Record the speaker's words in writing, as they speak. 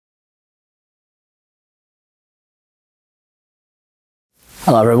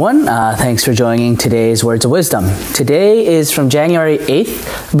Hello everyone, thanks for joining today's Words of Wisdom. Today is from January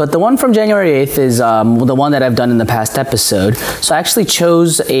 8th, but the one from January 8th is the one that I've done in the past episode. So I actually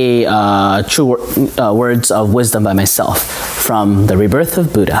chose a true words of wisdom by myself from the Rebirth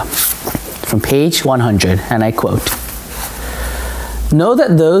of Buddha, from page 100, and I quote, "Know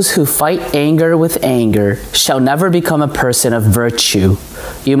that those who fight anger with anger shall never become a person of virtue.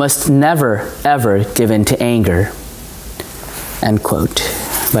 You must never, ever give in to anger." End quote,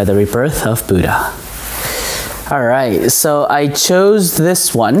 by the Rebirth of Buddha. All right, so I chose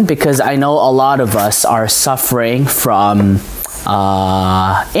this one because I know a lot of us are suffering from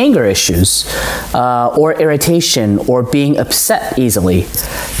anger issues or irritation or being upset easily.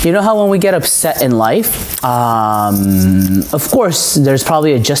 You know how when we get upset in life, of course, there's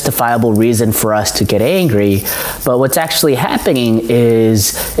probably a justifiable reason for us to get angry, but what's actually happening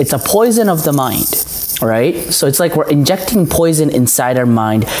is it's a poison of the mind. Right? So it's like we're injecting poison inside our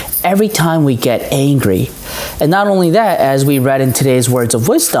mind every time we get angry. And not only that, as we read in today's Words of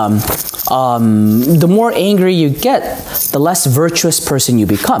Wisdom, the more angry you get, the less virtuous person you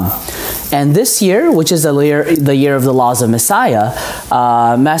become. And this year, which is the year of the laws of Messiah,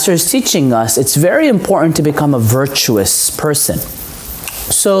 Master is teaching us it's very important to become a virtuous person.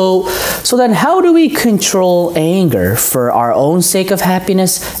 So then how do we control anger for our own sake of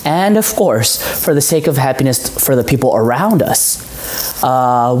happiness and, of course, for the sake of happiness for the people around us?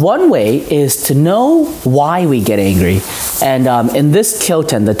 One way is to know why we get angry. And in this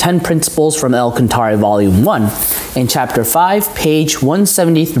Kyoten, the 10 Principles from El Cantare, Volume 1, in Chapter 5, page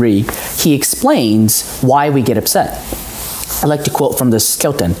 173, he explains why we get upset. I'd like to quote from this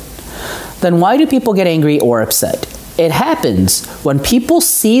Kyoten. "Then why do people get angry or upset? It happens when people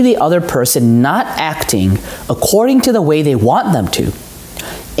see the other person not acting according to the way they want them to.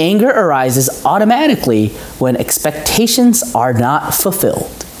 Anger arises automatically when expectations are not fulfilled."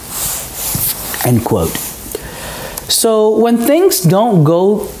 End quote. So when things don't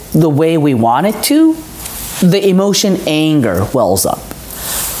go the way we want it to, the emotion anger wells up.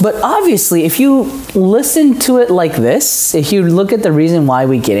 But obviously, if you listen to it like this, if you look at the reason why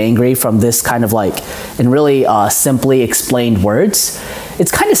we get angry from this kind of like, in really simply explained words,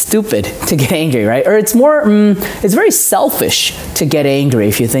 it's kind of stupid to get angry, right? Or it's more, it's very selfish to get angry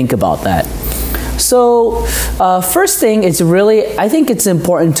if you think about that. So first thing, I think it's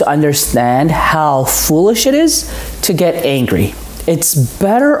important to understand how foolish it is to get angry. It's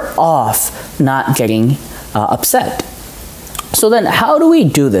better off not getting upset. So then how do we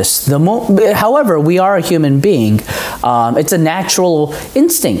do this? However, we are a human being. It's a natural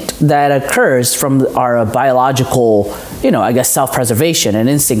instinct that occurs from our biological, self-preservation, an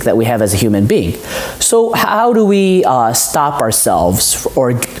instinct that we have as a human being. So how do we stop ourselves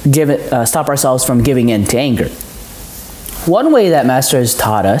or stop ourselves from giving in to anger? One way that Master has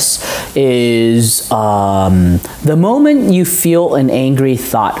taught us is the moment you feel an angry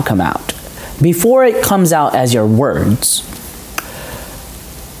thought come out, before it comes out as your words,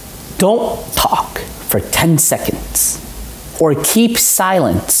 don't talk for 10 seconds or keep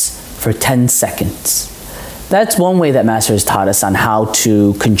silence for 10 seconds. That's one way that Master has taught us on how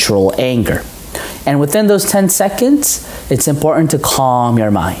to control anger. And within those 10 seconds, it's important to calm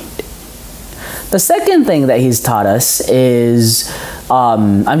your mind. The second thing that he's taught us is,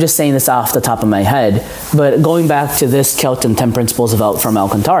 I'm just saying this off the top of my head, but going back to this Kyoten 10 Principles from El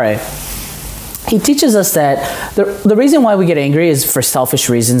Cantare, he teaches us that the reason why we get angry is for selfish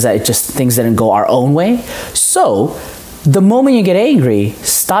reasons, that things didn't go our own way. So the moment you get angry,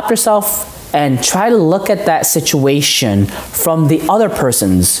 stop yourself and try to look at that situation from the other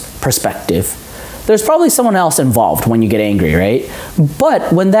person's perspective. There's probably someone else involved when you get angry, right?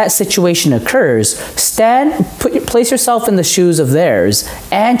 But when that situation occurs, place yourself in the shoes of theirs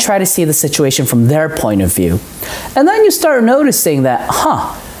and try to see the situation from their point of view. And then you start noticing that,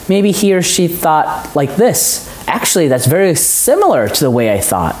 maybe he or she thought like this. Actually, that's very similar to the way I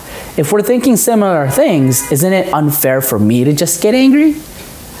thought. If we're thinking similar things, isn't it unfair for me to just get angry?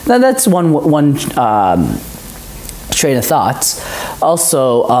 Now that's one train of thoughts.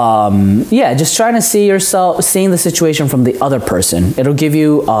 Also, just trying to seeing the situation from the other person. It'll give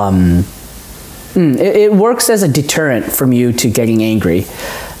you, it works as a deterrent from you to getting angry.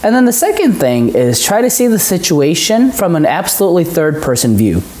 And then the second thing is try to see the situation from an absolutely third-person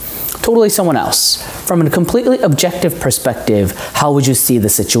view. Totally someone else. From a completely objective perspective, how would you see the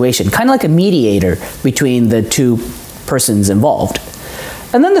situation? Kind of like a mediator between the two persons involved.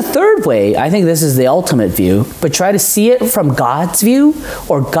 And then the third way, I think this is the ultimate view, but try to see it from God's view,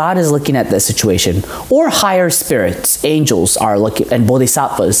 or God is looking at this situation, or higher spirits, angels are looking, and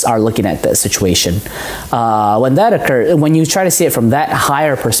bodhisattvas are looking at this situation. When that occurs, when you try to see it from that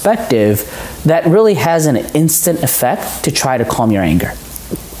higher perspective, that really has an instant effect to try to calm your anger.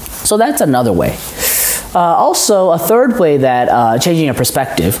 So that's another way. Also, a third way that changing your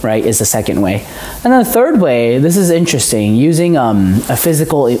perspective, right, is the second way. And then the third way, this is interesting, using a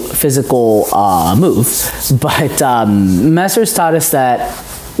physical move. But Masters taught us that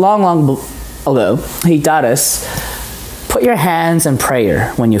long ago, he taught us, put your hands in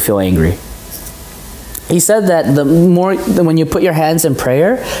prayer when you feel angry. He said that when you put your hands in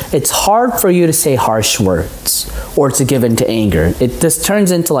prayer, it's hard for you to say harsh words or to give in to anger. This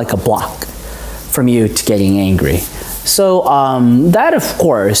turns into like a block from you to getting angry. So that, of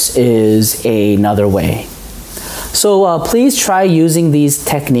course, is another way. So please try using these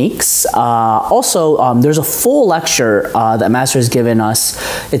techniques. Also, there's a full lecture that Master has given us.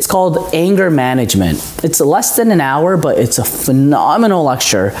 It's called Anger Management. It's less than an hour, but it's a phenomenal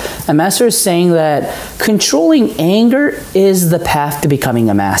lecture. And Master is saying that controlling anger is the path to becoming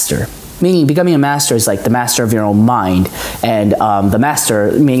a master. Meaning becoming a master is like the master of your own mind, and the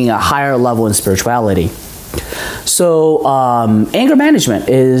master meaning a higher level in spirituality. So anger management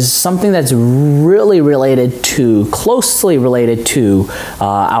is something that's really closely related to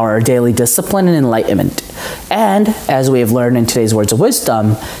our daily discipline and enlightenment. And as we have learned in today's words of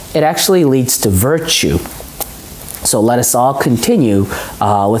wisdom, it actually leads to virtue. So let us all continue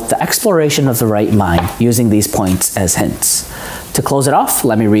with the exploration of the right mind, using these points as hints. To close it off,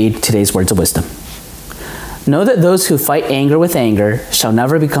 let me read today's words of wisdom. Know that those who fight anger with anger shall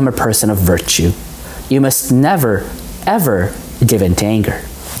never become a person of virtue. You must never, ever give in to anger.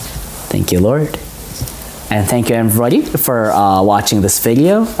 Thank you, Lord. And thank you, everybody, for watching this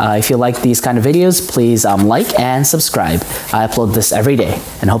video. If you like these kind of videos, please like and subscribe. I upload this every day,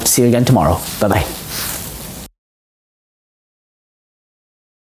 and hope to see you again tomorrow. Bye-bye.